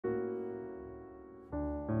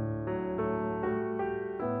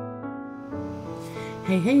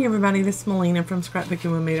Hey everybody, this is Melina from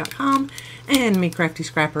scrapbookingwithme.com and Me Crafty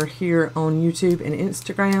Scrapper here on YouTube and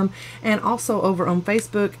Instagram, and also over on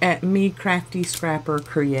Facebook at Me Crafty Scrapper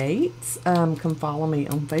Creates. Come follow me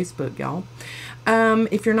on Facebook, y'all.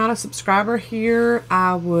 If you're not a subscriber here,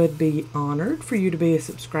 I would be honored for you to be a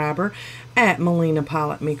subscriber at Melina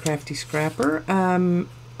Pylant Me Crafty Scrapper.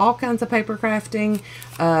 All kinds of paper crafting,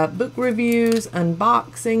 book reviews,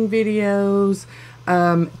 unboxing videos,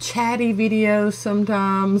 chatty videos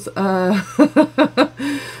sometimes.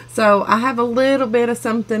 So I have a little bit of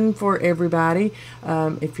something for everybody.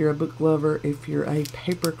 If you're a book lover, if you're a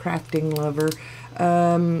paper crafting lover,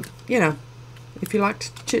 you know, if you like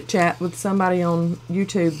to chit chat with somebody on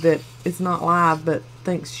YouTube that is not live but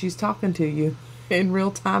thinks she's talking to you in real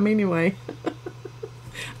time anyway,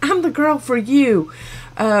 I'm the girl for you.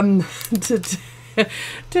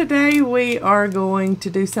 Today we are going to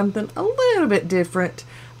do something a little bit different.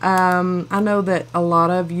 I know that a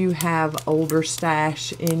lot of you have older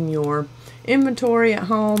stash in your inventory at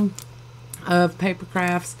home of paper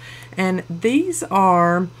crafts, and these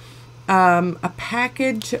are a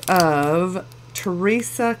package of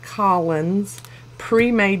Teresa Collins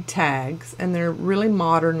pre-made tags, and they're really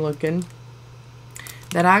modern looking,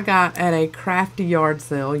 that I got at a crafty yard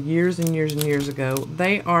sale years and years and years ago.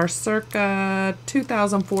 They are circa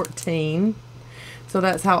 2014, so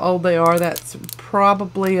that's how old they are. That's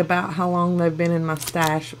probably about how long they've been in my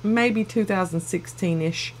stash, maybe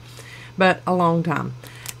 2016-ish, but a long time.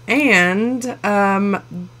 And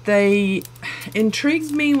they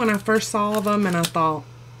intrigued me when I first saw them, and I thought,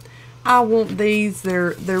 I want these.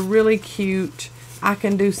 They're really cute. I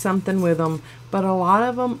can do something with them. But a lot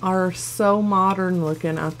of them are so modern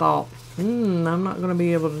looking, I thought, I'm not going to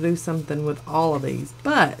be able to do something with all of these.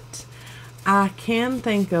 But I can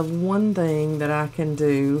think of one thing that I can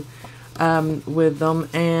do with them,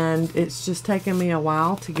 and it's just taken me a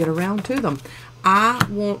while to get around to them. I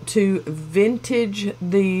want to vintage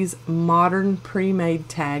these modern pre-made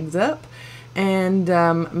tags up and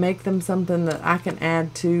make them something that I can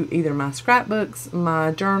add to either my scrapbooks,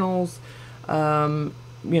 my journals,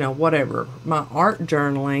 you know, whatever, my art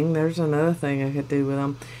journaling. There's another thing I could do with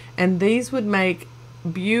them. And these would make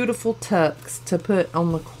beautiful tucks to put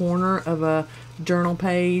on the corner of a journal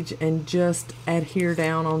page and just adhere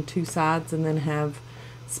down on two sides and then have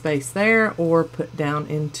space there, or put down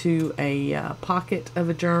into a pocket of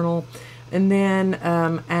a journal, and then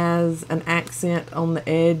as an accent on the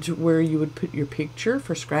edge where you would put your picture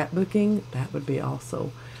for scrapbooking. That would be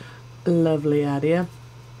also a lovely idea.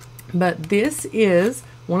 But this is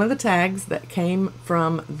one of the tags that came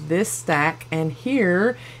from this stack, and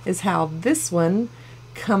here is how this one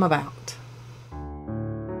come about.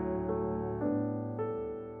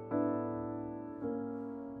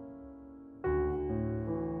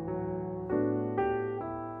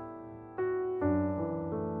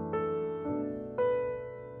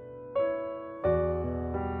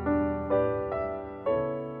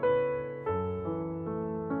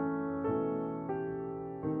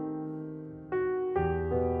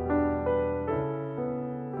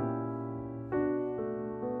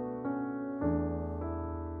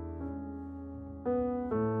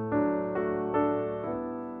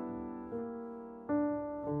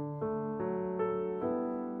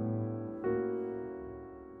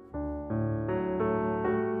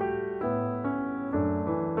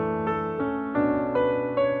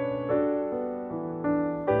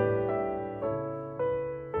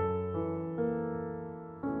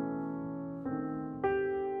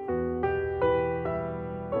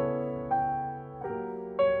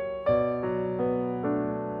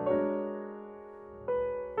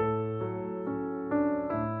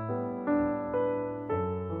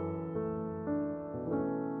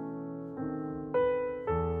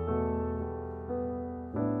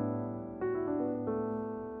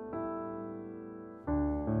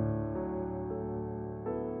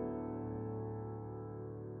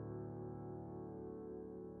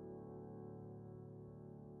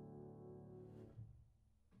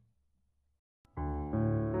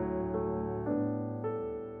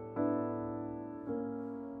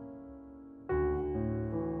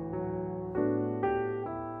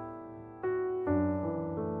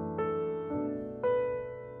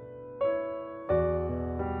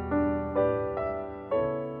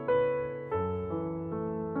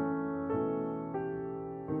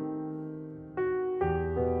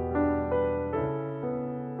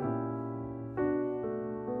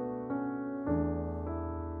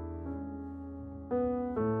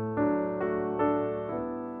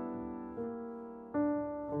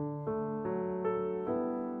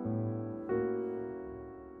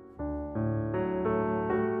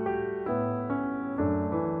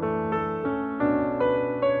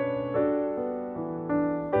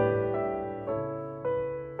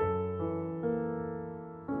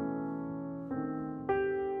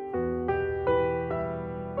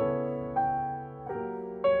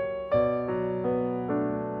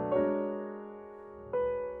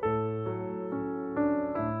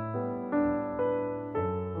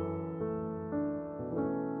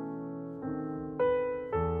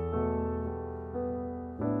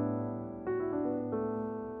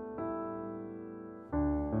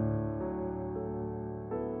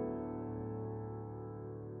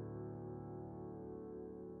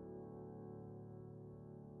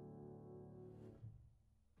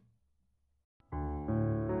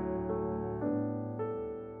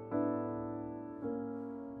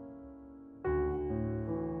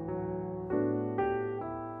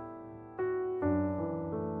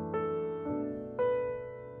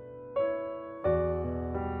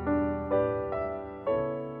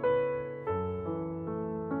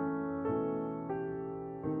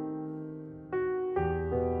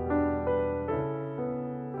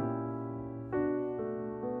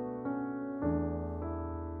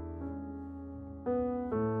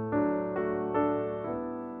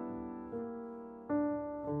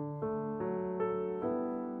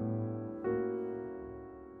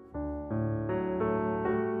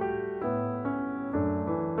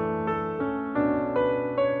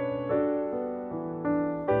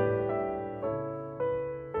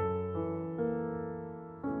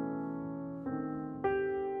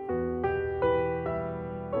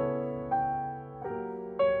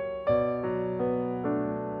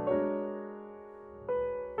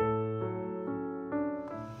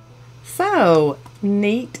 So,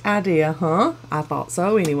 neat idea, huh? I thought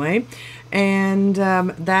so anyway. And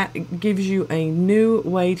that gives you a new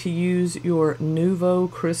way to use your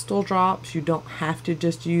Nuvo crystal drops. You don't have to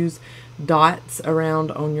just use dots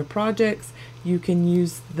around on your projects. You can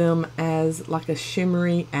use them as like a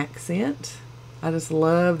shimmery accent. I just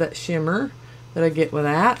love that shimmer that I get with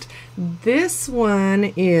that. This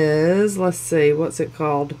one is, let's see, what's it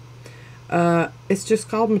called? It's just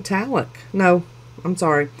called metallic. No, I'm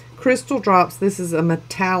sorry. Crystal Drops. This is a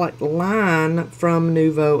metallic line from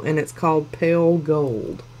Nuvo, and it's called Pale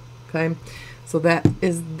Gold. Okay, so that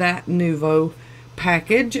is that Nuvo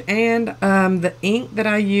package. And the ink that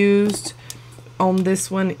I used on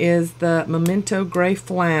this one is the Memento Gray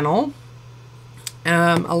Flannel.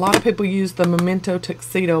 A lot of people use the Memento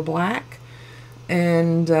Tuxedo Black,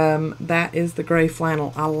 and that is the gray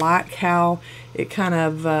flannel. I like how it kind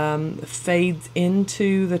of fades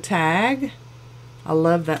into the tag. I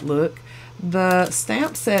love that look. The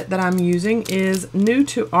stamp set that I'm using is new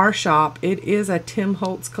to our shop. It is a Tim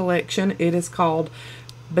Holtz collection. It is called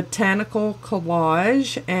Botanical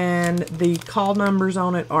Collage, and the call numbers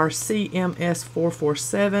on it are CMS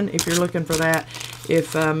 447 if you're looking for that.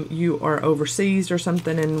 If you are overseas or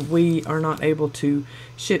something and we are not able to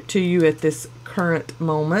ship to you at this current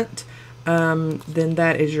moment, then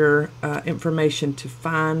that is your information to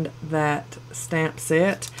find that stamp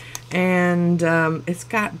set. And it's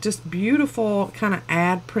got just beautiful kind of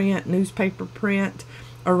ad print, newspaper print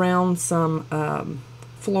around some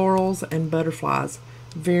florals and butterflies.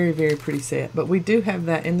 Very, very pretty set. But we do have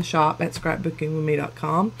that in the shop at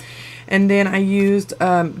scrapbookingwithme.com. And then I used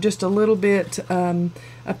just a little bit, a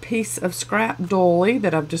piece of scrap dolly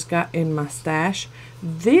that I've just got in my stash.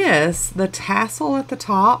 This, the tassel at the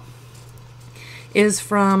top, is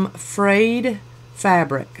from frayed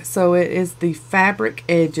fabric. So it is the fabric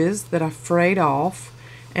edges that I frayed off,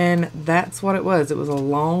 and that's what it was. It was a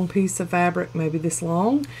long piece of fabric, maybe this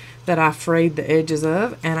long, that I frayed the edges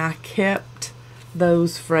of, and I kept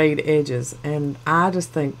those frayed edges, and I just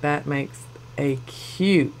think that makes a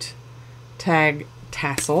cute tag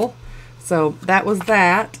tassel. So that was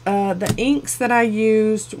that. The inks that I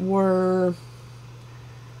used were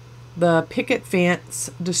the Picket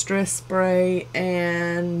Fence Distress Spray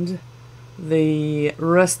and the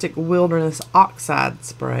Rustic Wilderness Oxide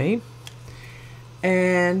Spray,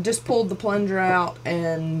 and just pulled the plunger out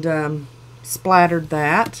and splattered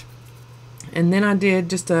that. And then I did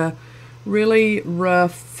just a really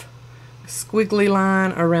rough squiggly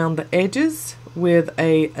line around the edges with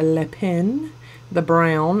a Le Pen, the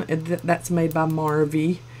brown. That's made by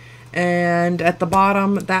Marvy. And at the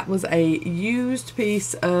bottom, that was a used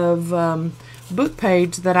piece of book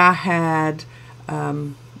page that I had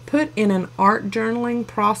put in an art journaling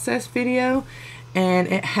process video, and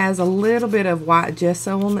it has a little bit of white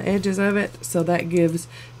gesso on the edges of it, so that gives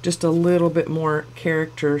just a little bit more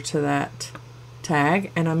character to that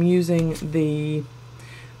tag. And I'm using the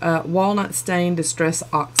Walnut Stain Distress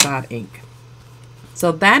Oxide ink.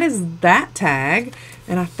 So that is that tag,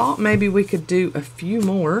 and I thought maybe we could do a few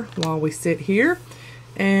more while we sit here.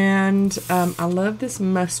 And I love this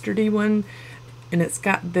mustardy one, and it's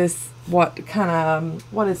got this, what kind of,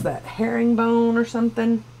 what is that, herringbone or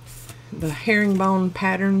something? The herringbone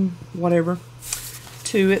pattern, whatever,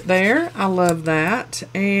 to it there. I love that.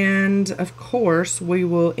 And of course, we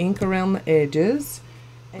will ink around the edges.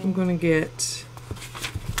 I'm going to get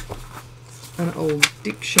an old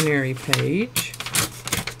dictionary page.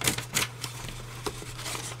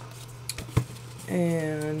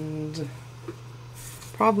 And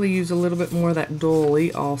probably use a little bit more of that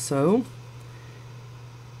dolly also.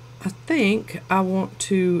 I think I want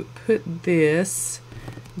to put this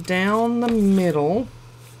down the middle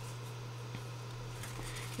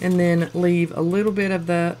and then leave a little bit of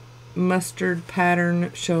the mustard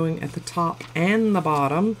pattern showing at the top and the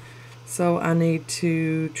bottom. So I need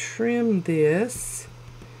to trim this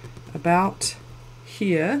about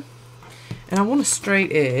here. And I want a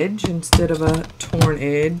straight edge instead of a torn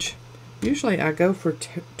edge. Usually I go for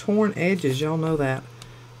torn edges, y'all know that.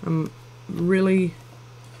 I'm really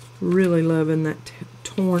loving that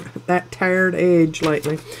that tired edge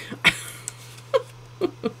lately.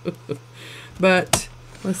 But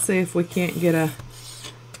let's see if we can't get a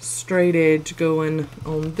straight edge going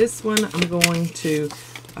on this one. I'm going to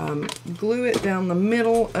glue it down the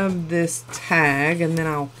middle of this tag, and then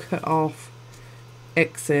I'll cut off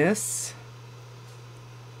excess.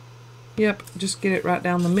 Yep, just get it right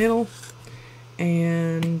down the middle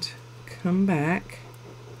and come back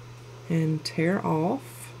and tear off.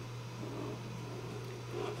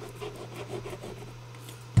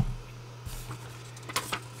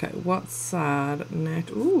 Okay, what side?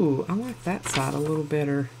 Ooh, I like that side a little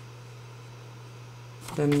better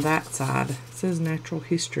than that side. It says natural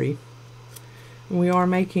history. We are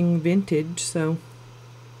making vintage, so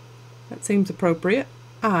that seems appropriate,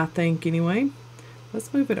 I think, anyway.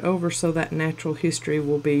 Let's move it over so that natural history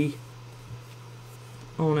will be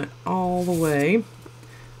on it all the way.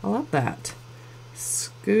 I love that.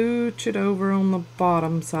 Scooch it over on the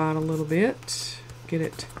bottom side a little bit. Get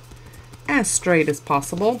it as straight as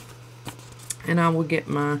possible. And I will get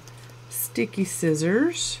my sticky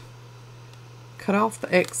scissors, cut off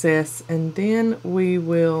the excess, and then we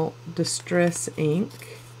will distress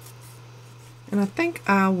ink. And I think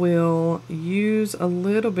I will use a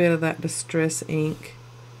little bit of that distress ink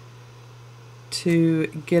to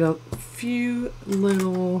get a few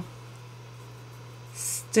little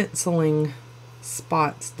stenciling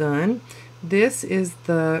spots done. This is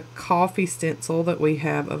the coffee stencil that we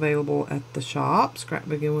have available at the shop,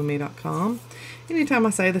 scrapbookingwithme.com. Anytime I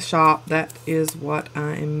say the shop, that is what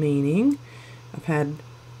I am meaning. I've had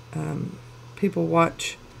people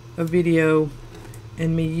watch a video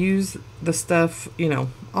and me use the stuff, you know,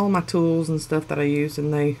 all my tools and stuff that I use,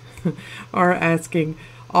 and they are asking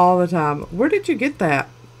all the time, where did you get that?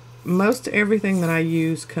 Most everything that I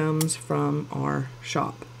use comes from our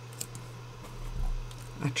shop.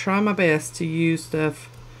 I try my best to use stuff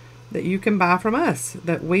that you can buy from us,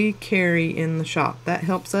 that we carry in the shop. That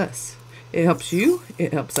helps us. It helps you,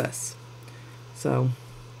 it helps us. So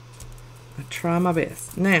I try my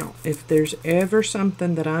best. Now, if there's ever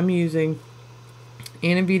something that I'm using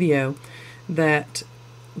in a video that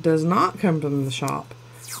does not come from the shop,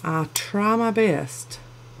 I try my best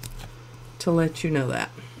to let you know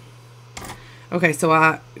that. Okay, so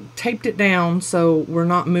I taped it down so we're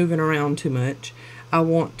not moving around too much. I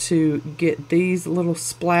want to get these little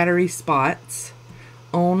splattery spots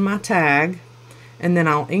on my tag, and then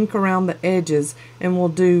I'll ink around the edges, and we'll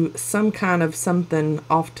do some kind of something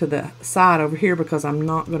off to the side over here because I'm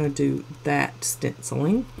not going to do that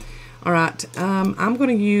stenciling. Alright, I'm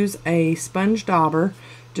going to use a sponge dauber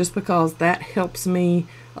just because that helps me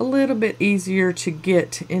a little bit easier to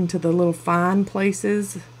get into the little fine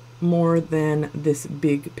places more than this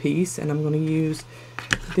big piece. And I'm going to use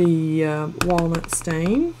the walnut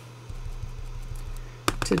stain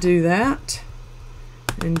to do that,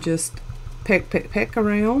 and just peck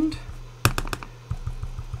around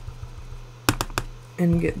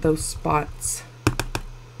and get those spots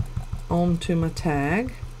onto my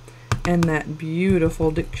tag. And that beautiful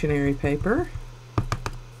dictionary paper.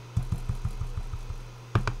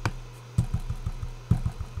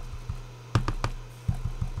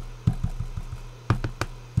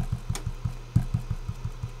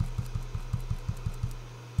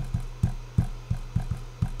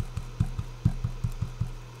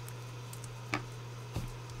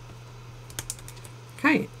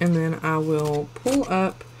 Okay, and then I will pull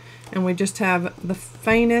up, and we just have the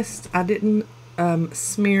faintest. I didn't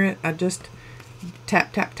smear it, I just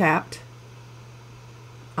tapped.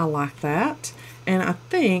 I like that. And I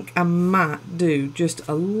think I might do just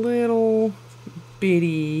a little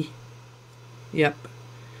bitty, yep,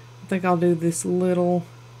 I think I'll do this little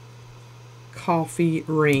coffee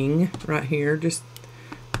ring right here, just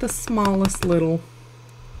the smallest little,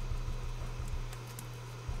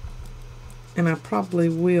 and I probably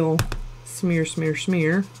will smear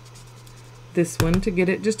this one to get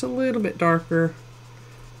it just a little bit darker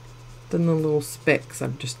than the little specks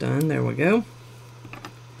I've just done. There we go.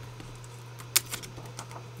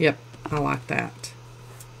 Yep, I like that.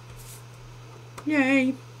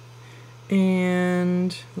 Yay.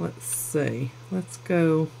 And let's see, let's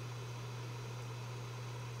go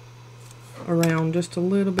around just a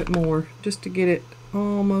little bit more just to get it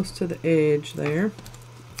almost to the edge there.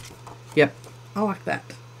 Yep, I like that.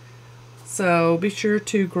 So be sure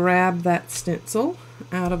to grab that stencil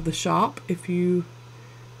out of the shop if you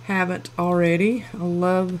haven't already. I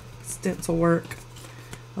love stencil work.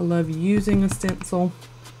 I love using a stencil.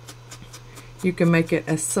 You can make it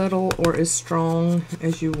as subtle or as strong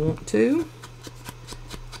as you want to.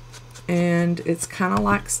 And it's kind of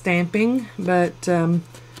like stamping, but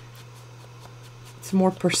it's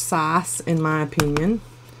more precise in my opinion.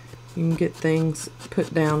 You can get things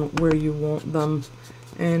put down where you want them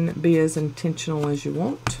and be as intentional as you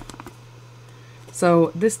want.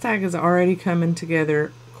 So this tag is already coming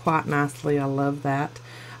together quite nicely. I love that.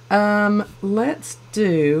 Let's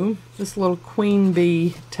do this little queen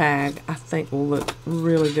bee tag. I think will look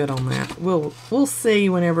really good on that. We'll see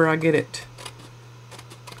whenever I get it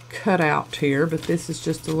cut out here, but this is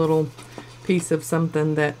just a little piece of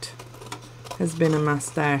something that has been in my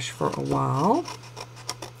stash for a while.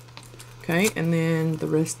 Okay, and then the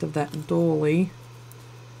rest of that doily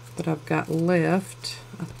that I've got left,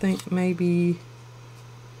 I think maybe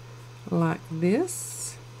like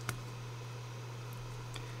this.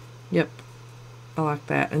 Yep, I like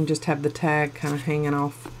that, and just have the tag kind of hanging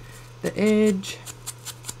off the edge.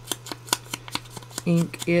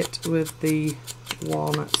 Ink it with the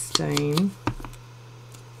walnut stain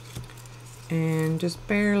and just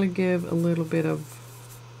barely give a little bit of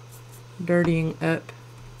dirtying up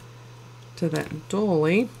to that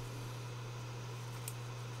doily.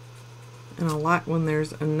 And I like when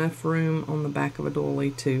there's enough room on the back of a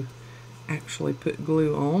doily to actually put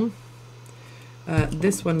glue on.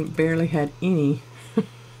 This one barely had any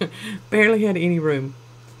barely had any room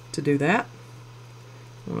to do that.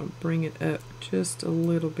 I'm going to bring it up just a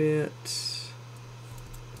little bit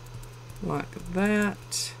like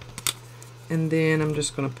that, and then I'm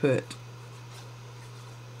just going to put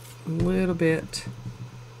a little bit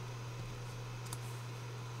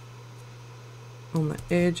on the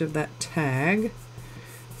edge of that tag,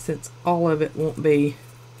 since all of it won't be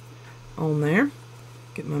on there.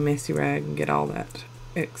 Get my messy rag and get all that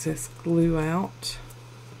excess glue out.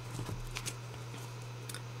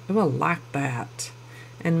 Oh, I like that.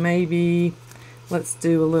 And maybe let's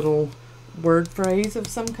do a little word phrase of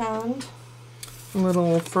some kind. A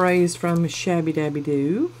little phrase from Shabby Dabby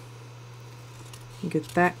Doo. Get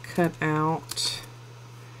that cut out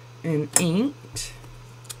and inked.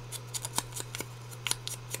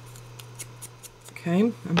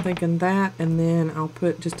 Okay, I'm thinking that, and then I'll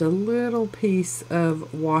put just a little piece of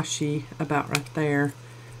washi about right there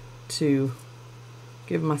to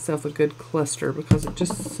give myself a good cluster, because it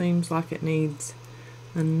just seems like it needs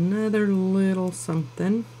another little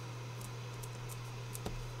something.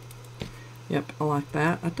 Yep, I like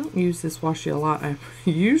that. I don't use this washi a lot. I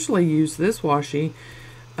usually use this washi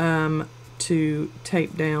to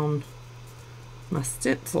tape down my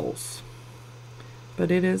stencils,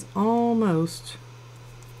 but it is almost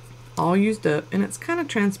all used up, and it's kind of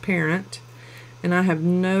transparent, and I have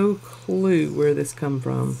no clue where this come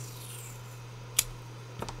from,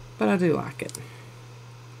 but I do like it.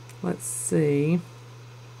 Let's see.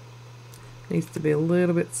 Needs to be a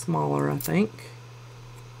little bit smaller, I think.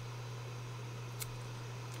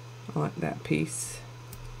 I like that piece.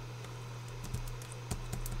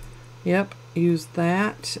 Yep, use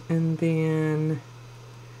that, and then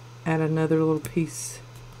add another little piece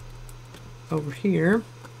over here.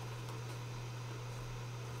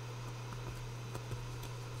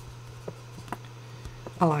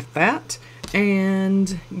 I like that.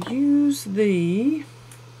 And use the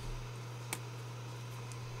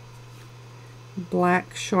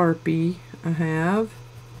black Sharpie I have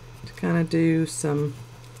to kind of do some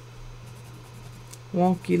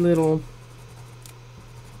wonky little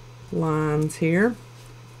lines here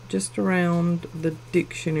just around the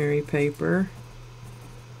dictionary paper.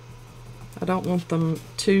 I don't want them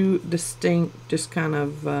too distinct, just kind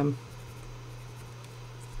of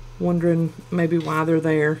wondering maybe why they're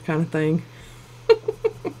there kind of thing.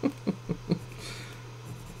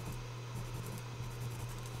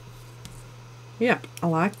 Yep, I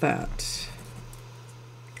like that.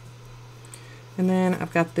 And then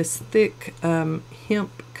I've got this thick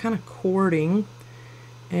hemp kind of cording,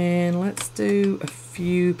 and let's do a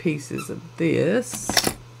few pieces of this.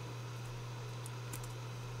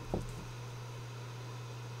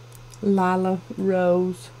 Lila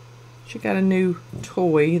Rose, she got a new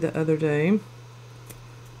toy the other day,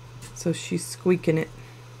 so she's squeaking it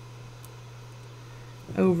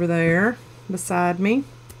over there beside me.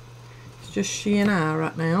 It's just she and I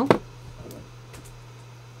right now.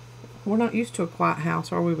 We're not used to a quiet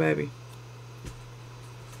house, are we, baby?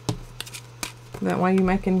 That why you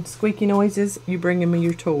making squeaky noises? You bringing me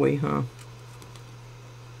your toy, huh?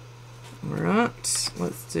 Alright,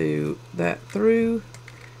 let's do that through,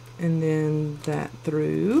 and then that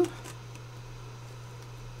through.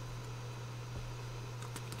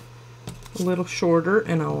 A little shorter,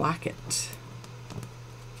 and I like it.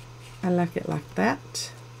 I like it like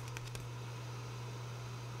that.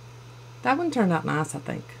 That one turned out nice, I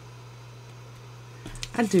think.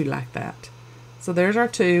 I do like that. So there's our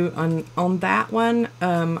two. On that one,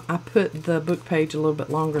 I put the book page a little bit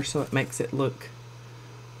longer so it makes it look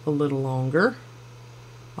a little longer.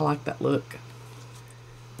 I like that look.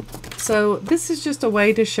 So this is just a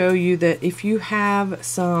way to show you that if you have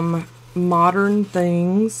some modern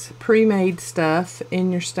things, pre-made stuff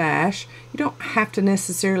in your stash, you don't have to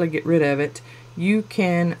necessarily get rid of it. You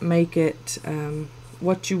can make it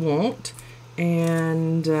what you want,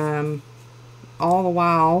 and all the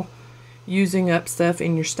while using up stuff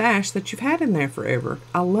in your stash that you've had in there forever.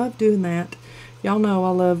 I love doing that. Y'all know I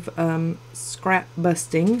love scrap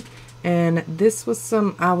busting, and this was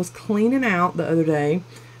some I was cleaning out the other day.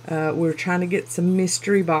 We were trying to get some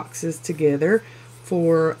mystery boxes together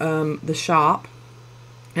for the shop,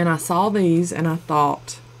 and I saw these and I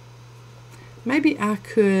thought maybe I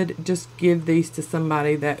could just give these to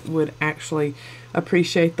somebody that would actually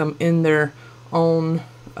appreciate them in their own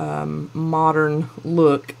modern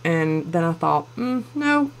look. And then I thought,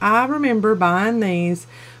 no, I remember buying these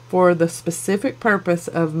for the specific purpose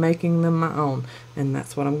of making them my own, and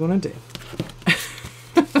that's what I'm going to do.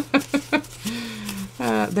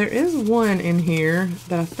 There is one in here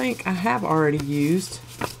that I think I have already used,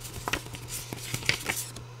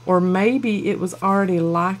 or maybe it was already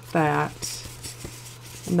like that,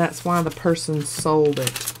 and that's why the person sold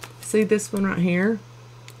it. See this one right here?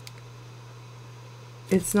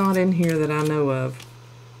 It's not in here that I know of.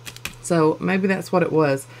 So maybe that's what it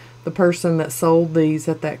was. The person that sold these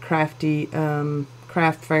at that crafty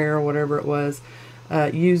craft fair or whatever it was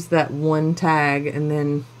used that one tag and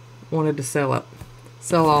then wanted to sell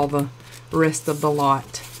all the rest of the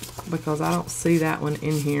lot, because I don't see that one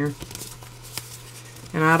in here.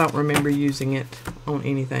 And I don't remember using it on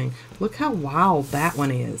anything. Look how wild that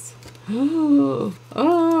one is. Oh,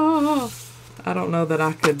 I don't know that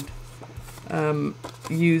I could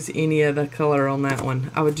use any of the color on that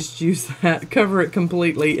one. I would just use that, cover it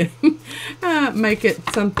completely, and make it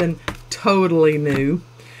something totally new.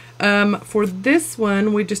 For this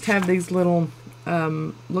one, we just have these little,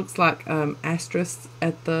 looks like asterisks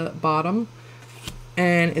at the bottom.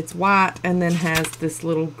 And it's white and then has this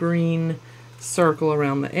little green circle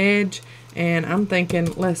around the edge. And I'm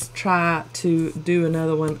thinking, let's try to do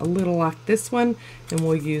another one a little like this one, and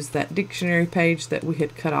we'll use that dictionary page that we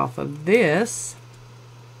had cut off of this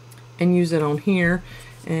and use it on here,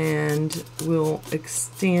 and we'll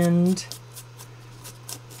extend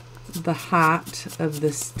the height of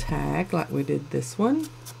this tag like we did this one.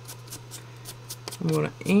 I'm going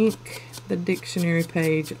to ink the dictionary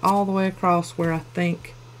page all the way across where I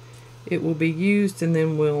think it will be used, and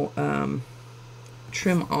then we'll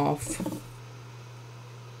trim off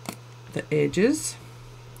the edges.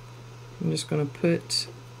 I'm just going to put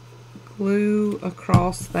glue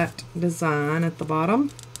across that design at the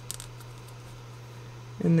bottom,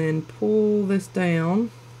 and then pull this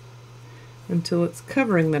down until it's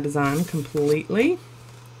covering the design completely,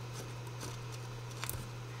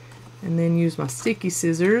 and then use my sticky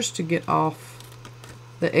scissors to get off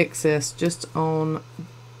the excess just on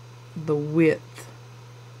the width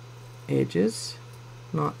edges,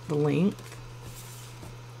 not the length.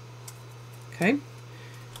 Okay,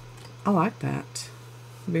 I like that.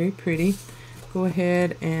 Very pretty. Go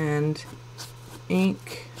ahead and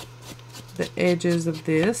ink the edges of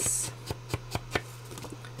this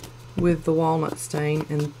with the walnut stain,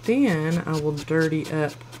 and then I will dirty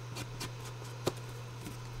up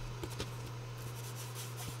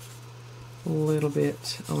a little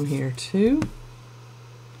bit on here too.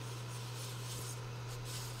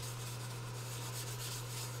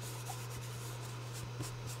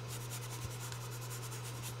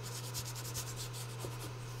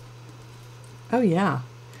 Oh yeah,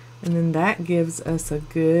 and then that gives us a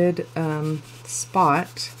good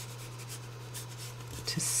spot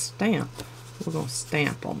to stamp. We're going to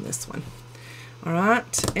stamp on this one.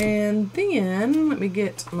 Alright, and then let me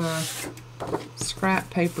get my scrap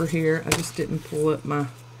paper here. I just didn't pull up my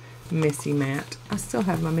messy mat. I still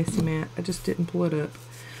have my messy mat, I just didn't pull it up.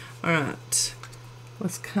 Alright,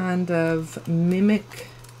 let's kind of mimic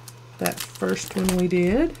that first one we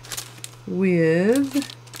did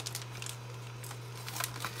with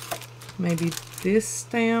maybe this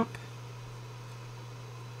stamp.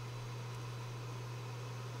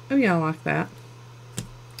 Oh yeah, I like that.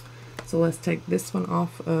 So let's take this one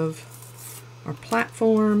off of our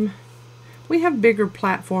platform. We have bigger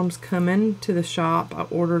platforms coming to the shop. I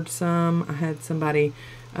ordered some. I had somebody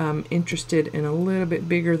interested in a little bit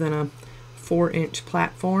bigger than a 4-inch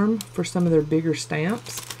platform for some of their bigger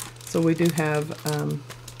stamps. So we do have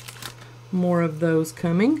more of those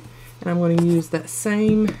coming. And I'm going to use that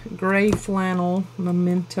same gray flannel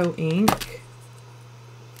Memento ink.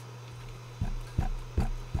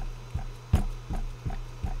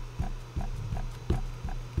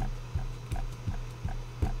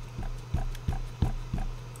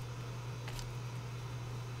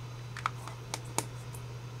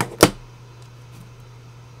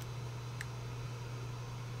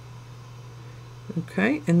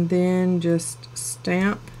 Okay, and then just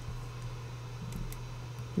stamp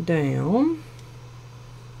down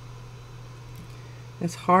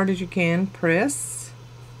as hard as you can. Press.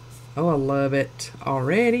 Oh, I love it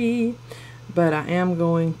already. but I am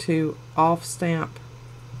going to off stamp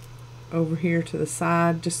over here to the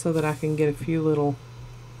side just so that I can get a few little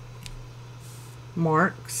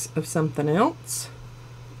marks of something else.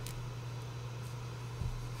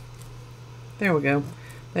 There we go.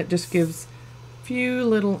 That just gives a few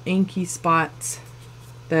little inky spots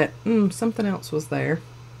that something else was there.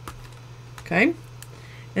 Okay,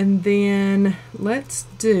 and then let's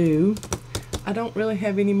do, I don't really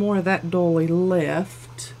have any more of that doily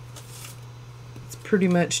left. It's pretty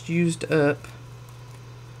much used up.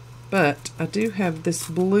 But I do have this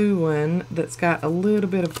blue one that's got a little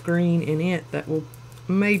bit of green in it that will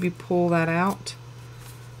maybe pull that out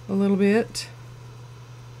a little bit.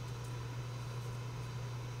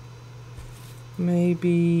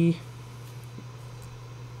 Maybe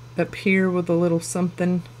up here with a little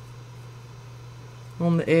something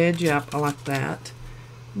on the edge. Yep, I like that.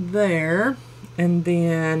 There. And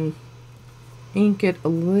then ink it a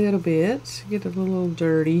little bit. Get it a little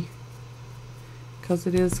dirty, because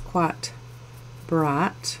it is quite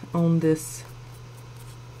bright on this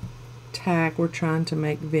tag we're trying to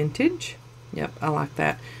make vintage. Yep, I like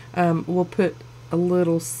that. We'll put a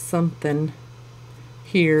little something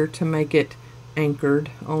here to make it anchored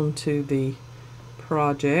onto the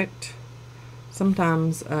project.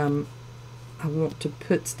 Sometimes I want to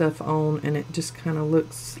put stuff on and it just kind of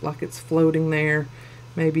looks like it's floating there,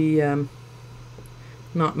 maybe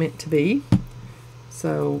not meant to be.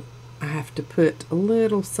 So I have to put a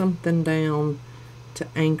little something down to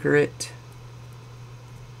anchor it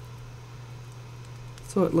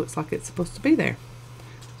so it looks like it's supposed to be there.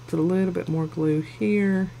 Put a little bit more glue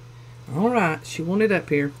here. Alright, she wanted up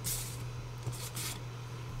here.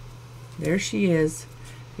 There she is.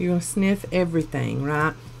 You're going to sniff everything,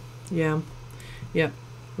 right? Yeah. Yep.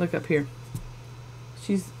 Look up here.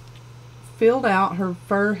 She's filled out. Her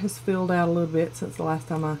fur has filled out a little bit since the last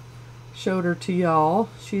time I showed her to y'all.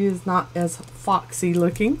 She is not as foxy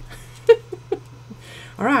looking.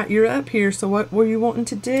 Alright, you're up here, so what were you wanting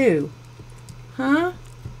to do? Huh?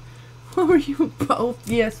 What were you both?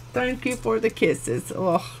 Yes, thank you for the kisses.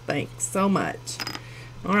 Oh, thanks so much.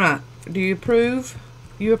 Alright, do you approve?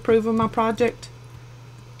 You approve of my project?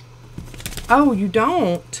 Oh, you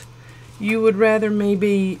don't? You would rather me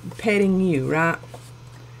be petting you, right?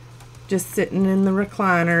 Just sitting in the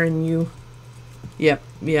recliner and you... Yep,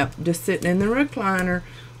 just sitting in the recliner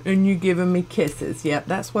and you giving me kisses. Yep,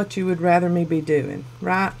 that's what you would rather me be doing.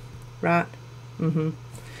 Right? Right?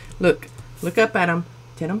 Look up at them.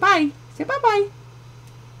 Tell them bye. Say bye-bye.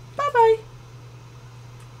 Bye-bye.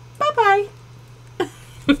 Bye-bye.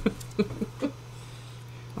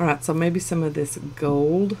 Alright, so maybe some of this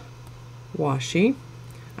gold washi.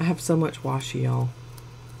 I have so much washi, y'all.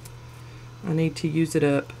 I need to use it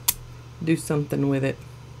up. Do something with it.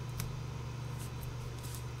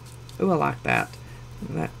 Oh, I like that.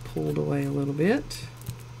 That pulled away a little bit.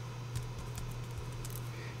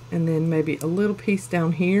 And then maybe a little piece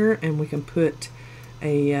down here, and we can put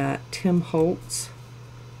a Tim Holtz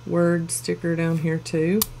word sticker down here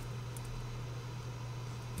too.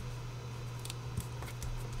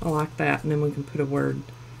 I like that. And then we can put a word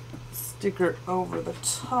sticker over the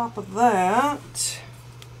top of that.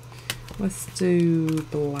 Let's do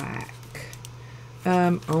black.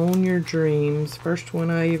 Own Your Dreams. First one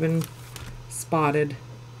I even spotted,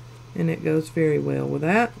 and it goes very well with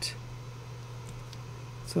that.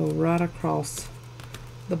 So right across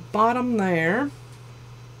the bottom there,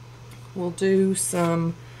 we'll do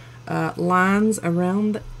some lines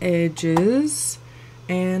around the edges,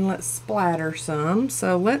 and let's splatter some.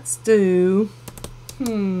 So let's do,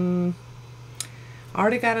 I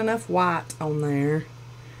already got enough white on there.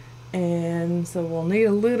 And so we'll need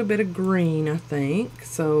a little bit of green, I think.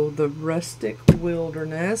 So the Rustic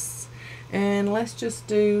Wilderness. And let's just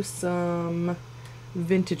do some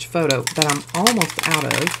vintage photo that I'm almost out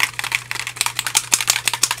of.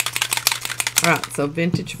 Alright, so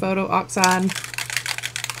vintage photo oxide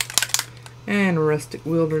and Rustic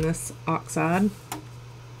Wilderness oxide.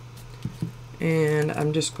 And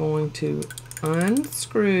I'm just going to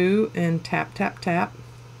unscrew and tap, tap, tap.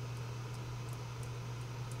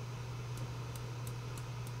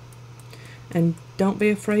 And don't be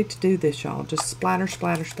afraid to do this, y'all. Just splatter,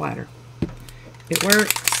 splatter, splatter. It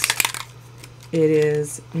works. It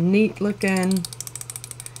is neat looking.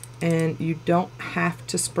 And you don't have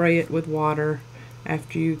to spray it with water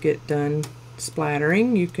after you get done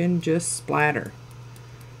splattering. You can just splatter.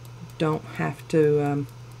 Don't have to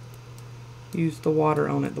use the water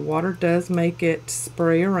on it. The water does make it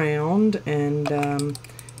spray around, and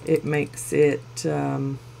it makes it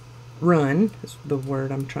run, is the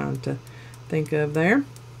word I'm trying to think of there.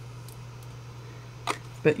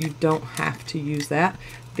 but you don't have to use that.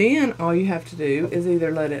 Then all you have to do is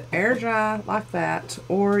either let it air dry like that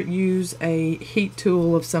or use a heat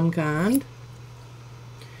tool of some kind.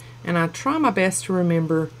 And I try my best to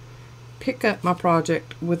remember, pick up my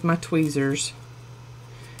project with my tweezers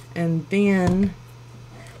and then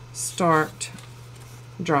start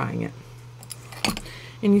drying it.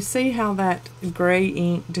 And you see how that gray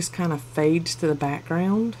ink just kind of fades to the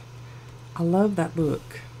background? I love that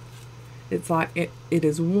look. It's like it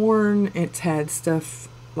is worn, it's had stuff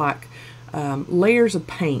like layers of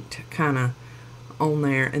paint kind of on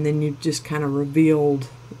there, and then you just kind of revealed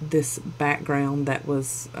this background that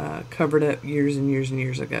was covered up years and years and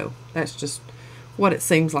years ago. That's just what it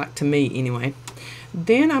seems like to me anyway.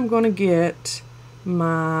 Then I'm going to get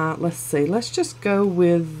my, let's just go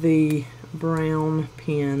with the brown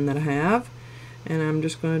pen that I have, and I'm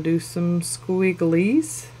just going to do some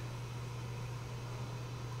squigglies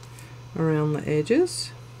around the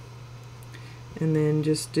edges, and then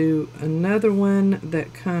just do another one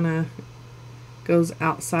that kind of goes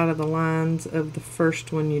outside of the lines of the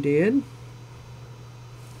first one you did.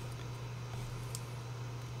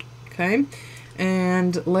 Okay,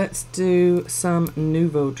 and let's do some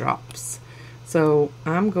Nouveau drops. So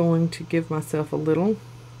I'm going to give myself a little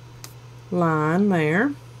line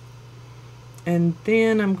there, and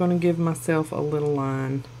then I'm going to give myself a little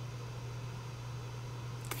line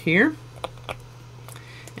here,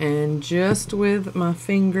 and just with my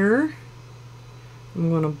finger I'm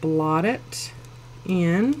going to blot it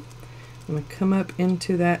in. I'm going to come up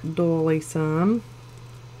into that doily some,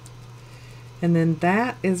 and then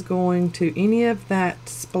that is going to, any of that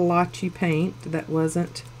splotchy paint that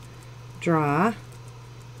wasn't dry,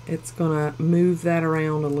 it's going to move that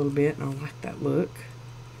around a little bit, and I like that look.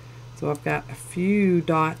 So I've got a few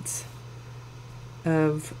dots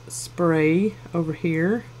of spray over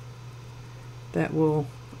here that will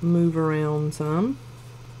move around some.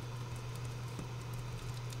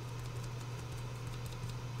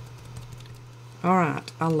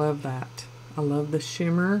 Alright, I love that. I love the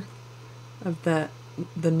shimmer of the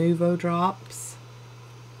Nouveau drops.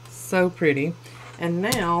 So pretty. And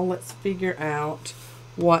now let's figure out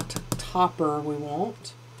what topper we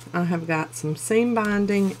want. I have got some seam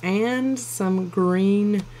binding and some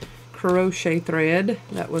green crochet thread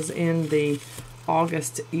that was in the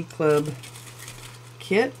August E-Club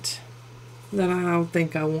kit that I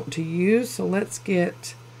think I want to use. So let's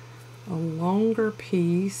get a longer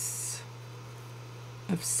piece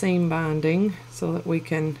of seam binding so that we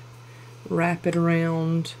can wrap it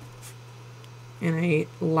around in a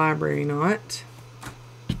library knot.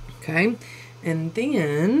 Okay, and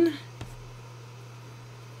then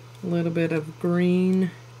a little bit of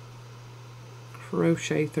green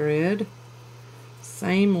crochet thread,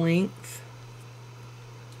 same length,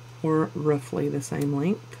 or roughly the same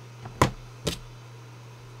length.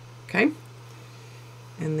 Okay,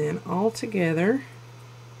 and then all together,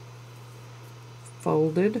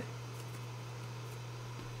 folded,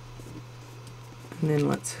 and then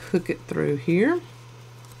let's hook it through here.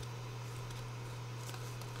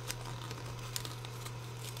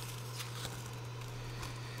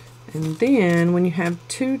 And then when you have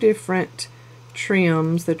two different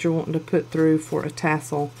trims that you're wanting to put through for a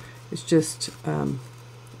tassel, it's just a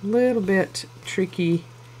little bit tricky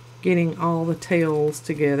getting all the tails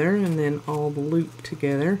together and then all the loop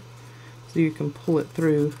together so you can pull it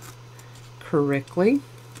through correctly.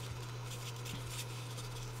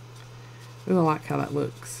 Ooh, I like how that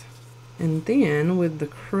looks. And then with the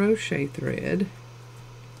crochet thread,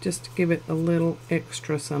 just to give it a little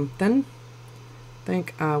extra something, I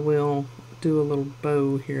think I will do a little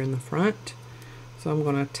bow here in the front. So I'm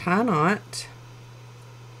going to tie a knot,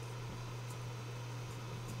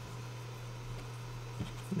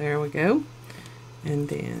 there we go, and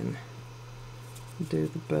then do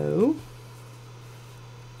the bow.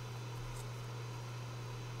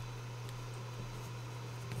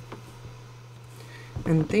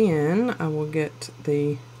 And then I will get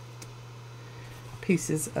the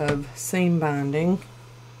pieces of seam binding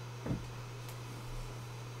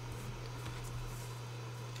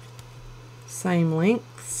same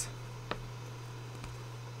lengths.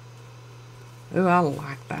 Oh, I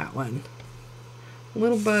like that one.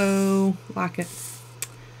 Little bow, like it.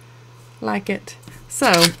 Like it.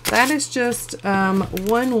 So that is just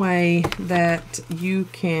one way that you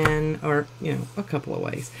can, or you know, a couple of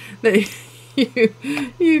ways that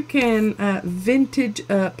you can vintage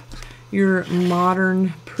up your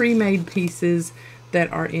modern pre-made pieces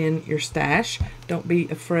that are in your stash. Don't be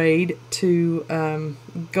afraid to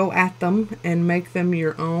go at them and make them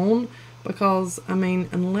your own, because I mean,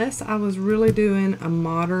 unless I was really doing a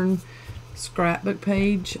modern scrapbook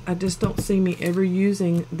page. I just don't see me ever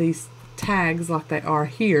using these tags like they are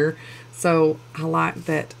here, so I like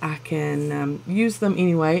that I can use them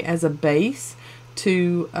anyway as a base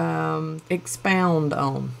to expound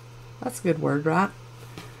on. That's a good word, right?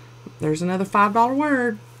 There's another $5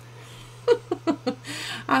 word.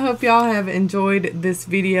 I hope y'all have enjoyed this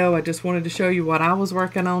video. I just wanted to show you what I was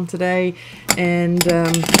working on today and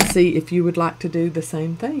see if you would like to do the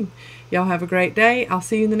same thing. Y'all have a great day. I'll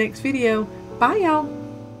see you in the next video. Bye, y'all.